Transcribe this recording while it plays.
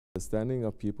understanding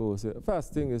of people who say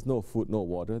fasting is no food, no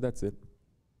water, that's it.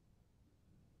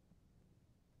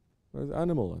 There's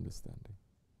animal understanding.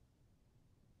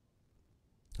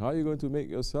 How are you going to make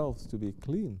yourselves to be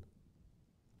clean?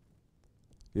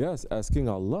 Yes, asking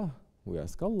Allah. We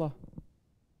ask Allah.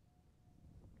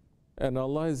 And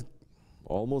Allah is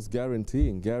almost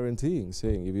guaranteeing,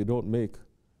 saying, if you don't make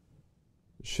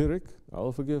shirk, I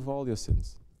will forgive all your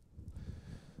sins.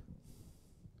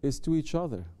 It's to each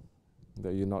other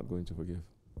that you're not going to forgive.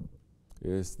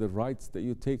 It's the rights that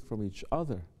you take from each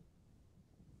other.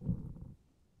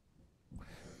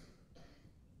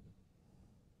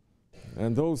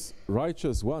 And those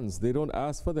righteous ones, they don't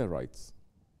ask for their rights.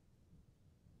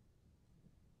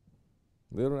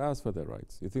 They don't ask for their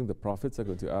rights. You think the prophets are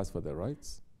going to ask for their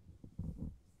rights?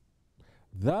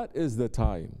 That is the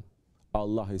time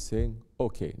Allah is saying,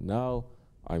 okay, now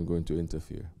I'm going to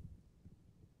interfere.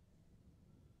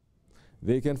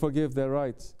 They can forgive their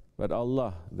rights, but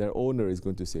Allah, their owner, is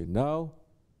going to say, now,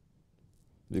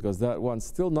 because that one's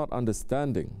still not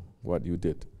understanding what you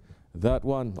did. That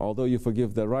one, although you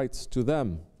forgive their rights to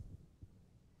them,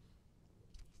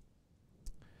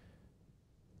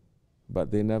 but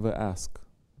they never ask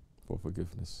for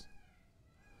forgiveness.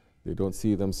 They don't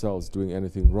see themselves doing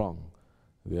anything wrong.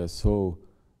 They are so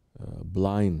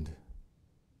blind.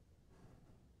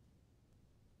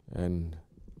 And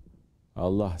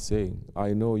Allah saying,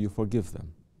 I know you forgive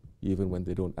them, even when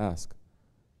they don't ask.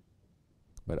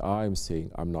 But I'm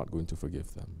saying I'm not going to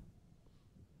forgive them.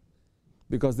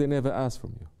 Because they never ask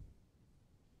from you.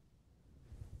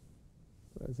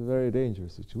 That's a very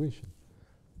dangerous situation.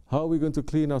 How are we going to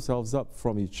clean ourselves up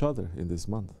from each other in this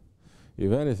month?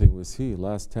 If anything, we see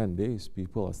last 10 days,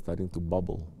 people are starting to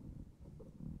bubble.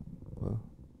 Huh?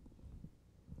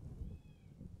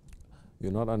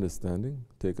 You're not understanding?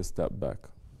 Take a step back.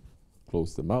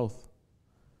 Close the mouth.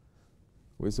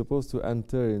 We're supposed to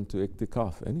enter into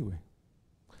iktikaf anyway.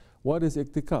 What is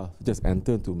iktikaf? Just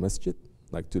enter into masjid.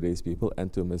 Like today's people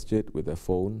enter masjid with their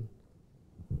phone,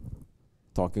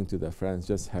 talking to their friends,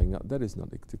 just hang out. That is not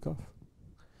iktikaf.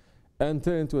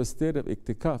 Enter into a state of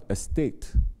iktikaf, a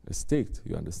state,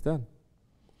 you understand?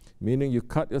 Meaning you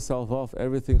cut yourself off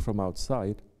everything from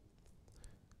outside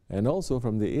and also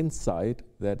from the inside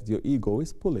that your ego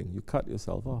is pulling. You cut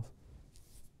yourself off.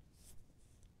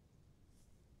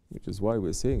 Which is why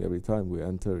we're saying every time we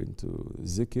enter into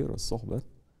zikr or sohbah,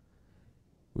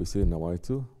 we say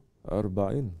nawaitu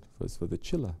arba'in, first for the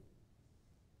chilla.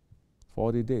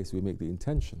 40 days we make the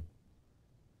intention.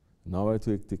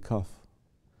 Nawaitu iktikaf.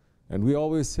 And we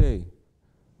always say,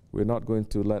 we're not going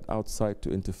to let outside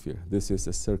to interfere. This is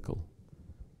a circle.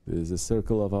 This is a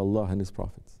circle of Allah and His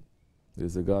prophets.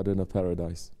 This is a garden of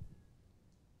paradise.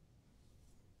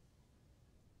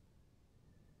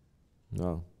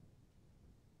 Now,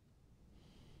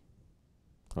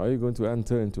 how are you going to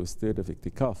enter into a state of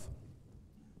iktikaf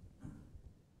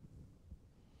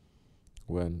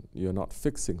when you're not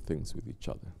fixing things with each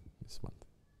other this month?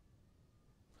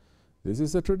 This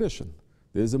is a tradition.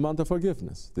 This is a month of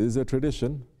forgiveness. This is a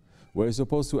tradition where you're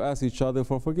supposed to ask each other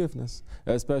for forgiveness,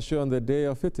 especially on the day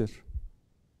of Fitr.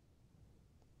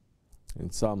 In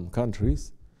some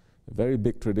countries, a very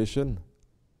big tradition,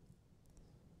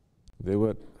 they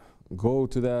would go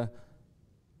to their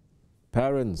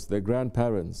parents, their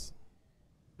grandparents.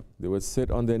 They would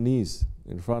sit on their knees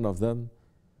in front of them,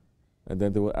 and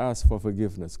then they would ask for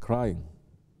forgiveness, crying.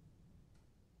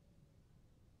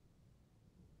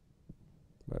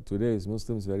 But today's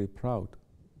Muslims very proud.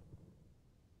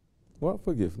 What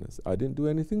forgiveness? I didn't do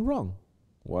anything wrong.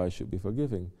 Why I should be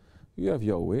forgiving? You have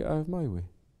your way, I have my way.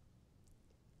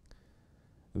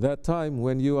 That time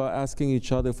when you are asking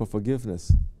each other for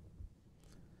forgiveness,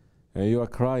 and you are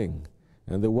crying,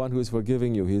 and the one who is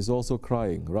forgiving you, he is also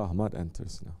crying, rahmat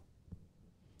enters now.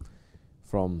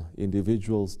 From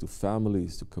individuals to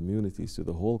families to communities to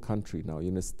the whole country now,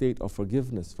 in a state of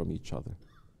forgiveness from each other.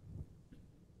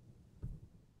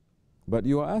 But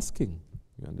you are asking,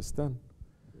 you understand?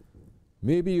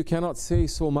 Maybe you cannot say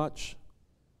so much,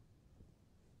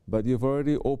 but you've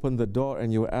already opened the door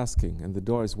and you're asking, and the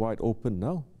door is wide open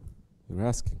now. You're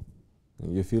asking,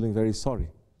 and you're feeling very sorry.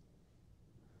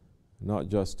 Not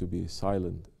just to be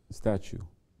silent statue.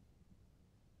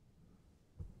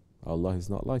 Allah is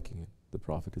not liking it. The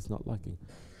Prophet is not liking it.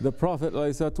 The Prophet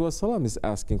ﷺ is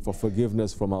asking for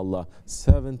forgiveness from Allah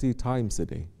 70 times a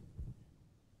day.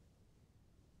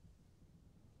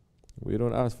 We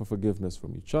don't ask for forgiveness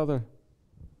from each other.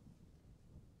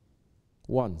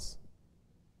 Once.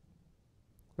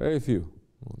 Very few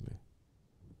only.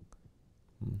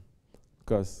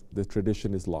 Because the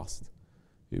tradition is lost.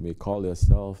 You may call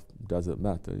yourself, doesn't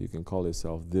matter, you can call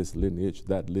yourself this lineage,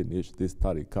 that lineage, this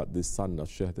tariqat, this son of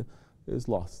Shaykh, is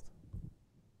lost.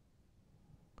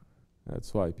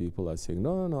 That's why people are saying,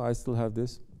 no, I still have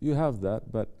this. You have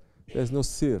that, but there's no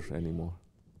sir anymore.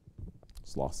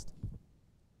 It's lost.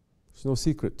 There's no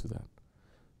secret to that.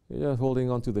 You're just holding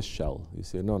on to the shell. You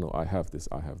say, no, I have this.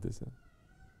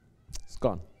 It's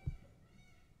gone.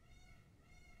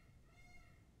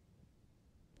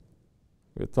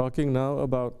 We're talking now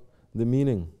about the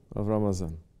meaning of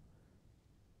Ramadan.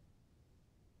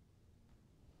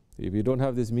 If you don't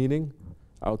have this meaning,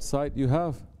 outside you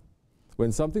have.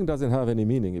 When something doesn't have any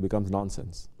meaning, it becomes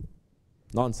nonsense.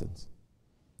 Nonsense.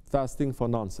 Fasting for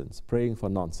nonsense. Praying for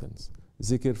nonsense.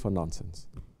 Zikr for nonsense.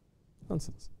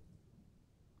 Nonsense.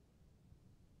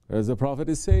 As the Prophet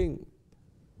is saying,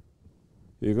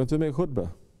 you're going to make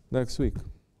khutbah next week,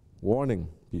 warning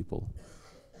people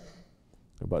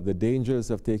about the dangers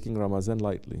of taking Ramadan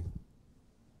lightly.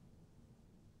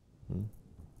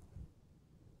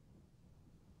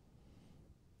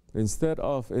 Instead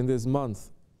of, in this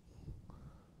month,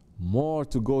 more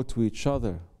to go to each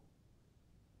other,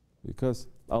 because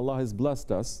Allah has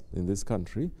blessed us in this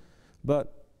country,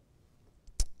 but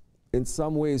in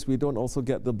some ways we don't also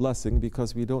get the blessing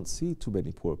because we don't see too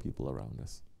many poor people around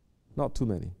us. Not too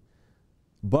many.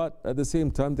 But at the same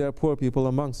time, there are poor people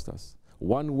amongst us.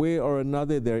 One way or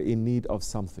another, they're in need of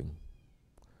something.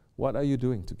 What are you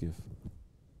doing to give?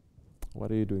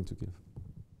 What are you doing to give?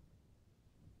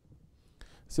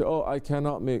 Say, I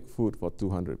cannot make food for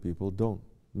 200 people. Don't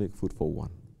make food for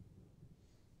one.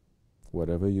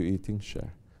 Whatever you're eating,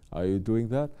 share. Are you doing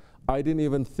that? I didn't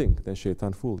even think that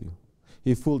Shaitan fooled you.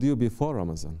 He fooled you before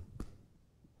Ramadan.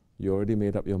 You already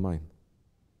made up your mind.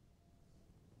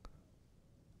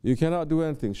 You cannot do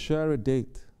anything. Share a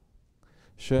date.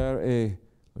 Share a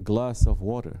glass of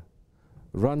water.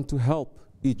 Run to help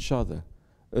each other.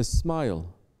 A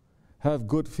smile. Have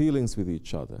good feelings with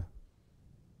each other.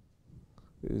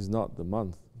 It is not the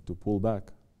month to pull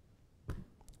back.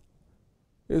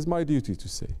 It is my duty to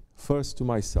say, first to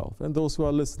myself and those who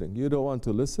are listening. You don't want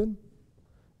to listen?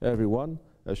 Everyone,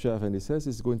 as Shaykh Effendi says,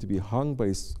 is going to be hung by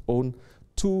his own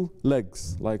two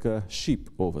legs, like a sheep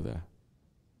over there.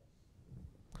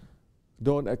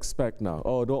 Don't expect now,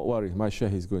 don't worry, my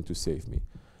Shaykh is going to save me.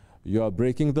 You are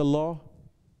breaking the law,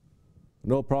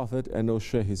 no prophet and no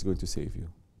Shaykh is going to save you.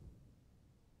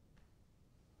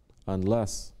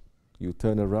 Unless you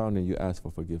turn around and you ask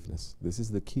for forgiveness. This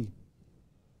is the key.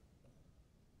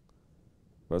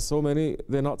 But so many,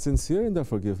 they're not sincere in their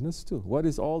forgiveness too. What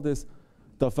is all this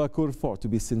tafakkur for? To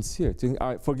be sincere. To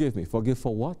think, forgive me. Forgive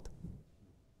for what?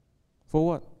 For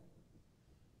what?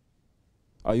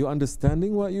 Are you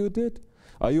understanding what you did?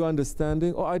 Are you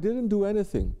understanding, I didn't do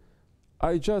anything.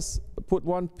 I just put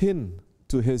one pin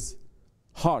to his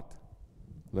heart,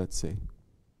 let's say.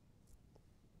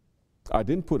 I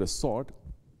didn't put a sword.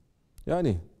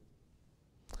 Yani,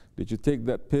 did you take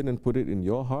that pin and put it in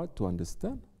your heart to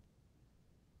understand?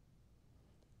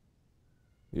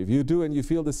 If you do and you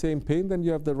feel the same pain, then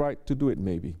you have the right to do it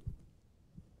maybe.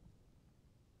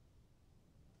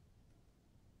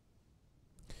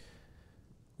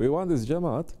 We want this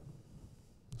Jamaat,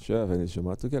 Shaykh and his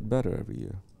Jamaat, to get better every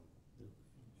year.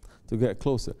 To get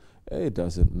closer. It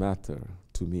doesn't matter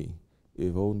to me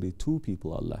if only 2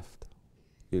 people are left.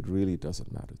 It really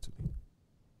doesn't matter to me.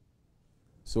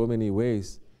 So many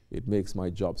ways, it makes my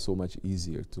job so much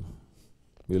easier to,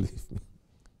 believe me.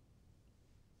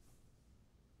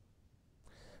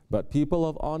 But people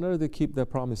of honor, they keep their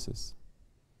promises.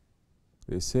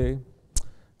 They say,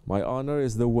 my honor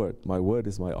is the word. My word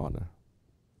is my honor.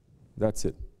 That's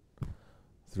it.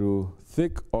 Through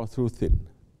thick or through thin.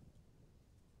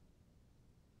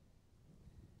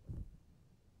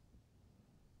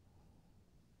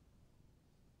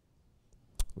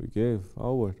 We gave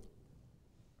our word.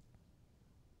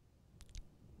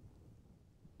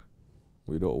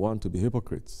 We don't want to be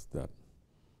hypocrites that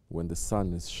when the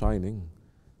sun is shining,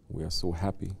 we are so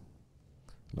happy,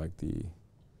 like the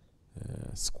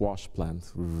squash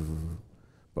plant.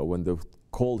 But when the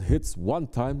cold hits one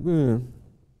time,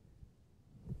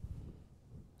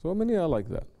 so many are like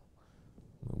that.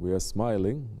 We are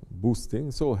smiling,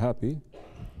 boosting, so happy.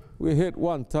 We hit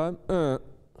one time,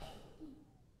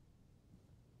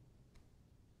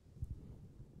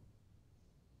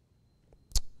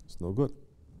 it's no good.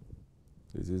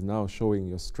 This is now showing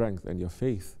your strength and your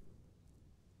faith.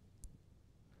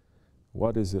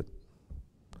 What is it?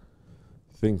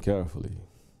 Think carefully.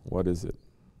 What is it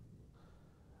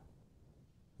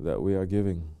that we are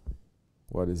giving?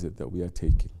 What is it that we are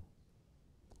taking?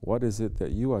 What is it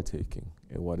that you are taking?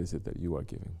 And what is it that you are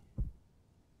giving?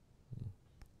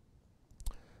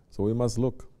 So we must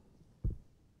look.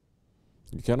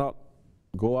 You cannot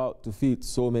go out to feed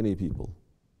so many people.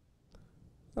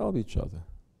 Help each other.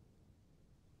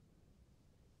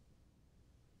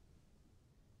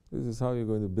 This is how you're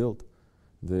going to build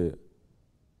the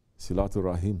Silatul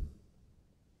Rahim,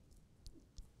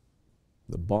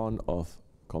 the bond of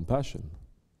compassion.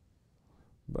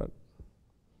 But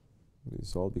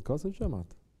it's all because of Jamaat.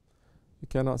 You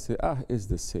cannot say, it's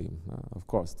the same. Of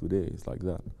course, today it's like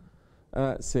that.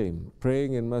 Same.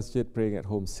 Praying in masjid, praying at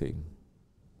home, same.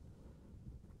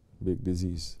 Big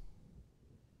disease.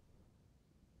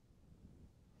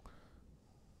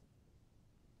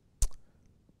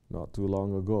 Not too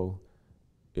long ago,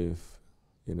 if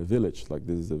in a village, like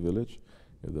this is a village,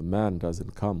 if the man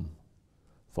doesn't come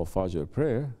for Fajr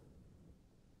prayer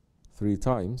 3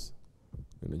 times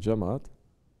in a Jamaat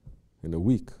in a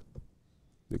week,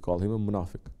 they call him a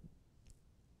munafiq.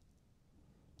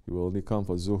 He will only come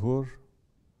for Zuhur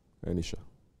and Isha.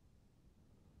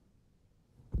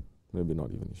 Maybe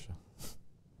not even Isha.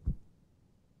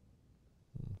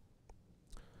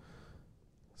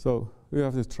 So we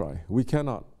have to try. We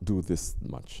cannot do this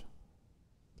much.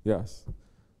 Yes,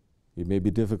 it may be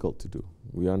difficult to do.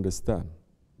 We understand.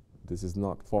 This is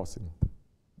not forcing.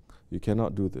 You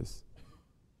cannot do this.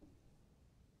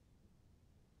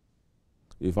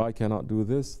 If I cannot do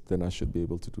this, then I should be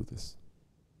able to do this.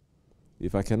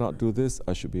 If I cannot do this,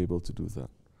 I should be able to do that.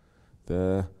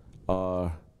 There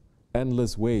are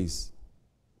endless ways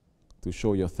to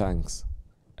show your thanks,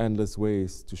 endless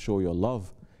ways to show your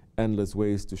love, endless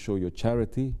ways to show your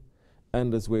charity,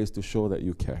 endless ways to show that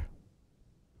you care,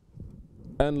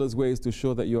 endless ways to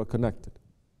show that you are connected.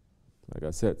 Like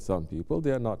I said, some people,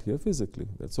 they are not here physically.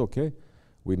 That's okay.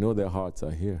 We know their hearts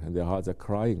are here and their hearts are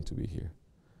crying to be here.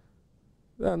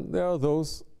 Then there are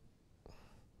those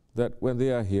that when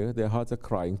they are here, their hearts are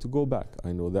crying to go back.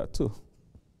 I know that too.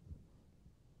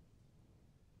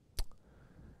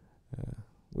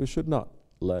 We should not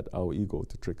let our ego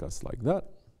to trick us like that.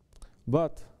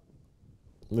 But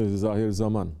this is Ahir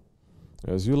Zaman,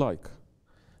 as you like.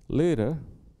 Later,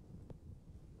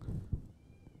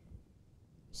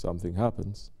 something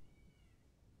happens.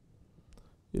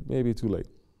 It may be too late.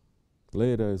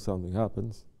 Later, if something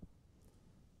happens,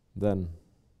 then,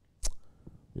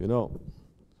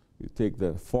 you take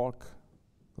the fork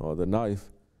or the knife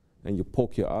and you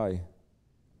poke your eye.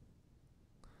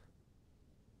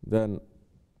 Then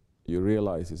you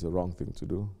realize it's the wrong thing to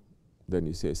do. Then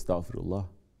you say, Astaghfirullah,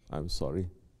 I'm sorry.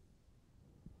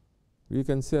 You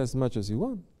can say as much as you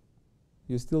want.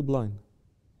 You're still blind.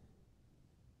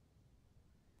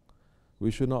 We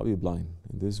should not be blind.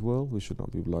 In this world, we should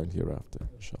not be blind hereafter,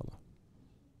 inshallah.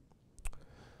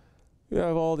 You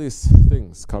have all these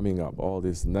things coming up, all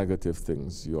these negative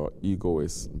things. Your ego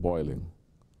is boiling.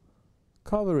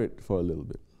 Cover it for a little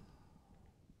bit.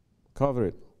 Cover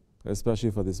it,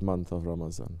 especially for this month of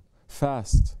Ramadan.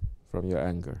 Fast from your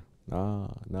anger.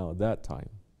 Now that time.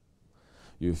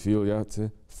 You feel you have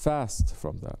to fast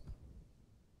from that.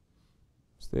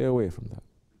 Stay away from that.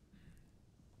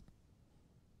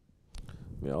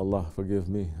 May Allah forgive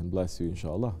me and bless you,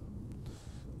 inshallah.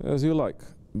 As you like.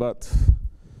 But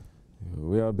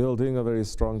we are building a very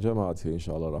strong Jamaat here,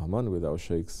 inshallah Rahman, with our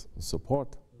Sheikh's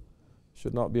support.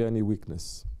 Should not be any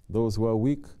weakness. Those who are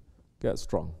weak, get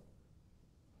strong.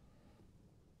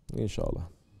 Inshallah.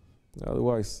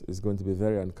 Otherwise, it's going to be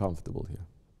very uncomfortable here.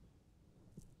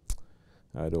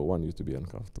 I don't want you to be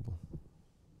uncomfortable.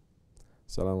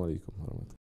 Assalamu alaikum.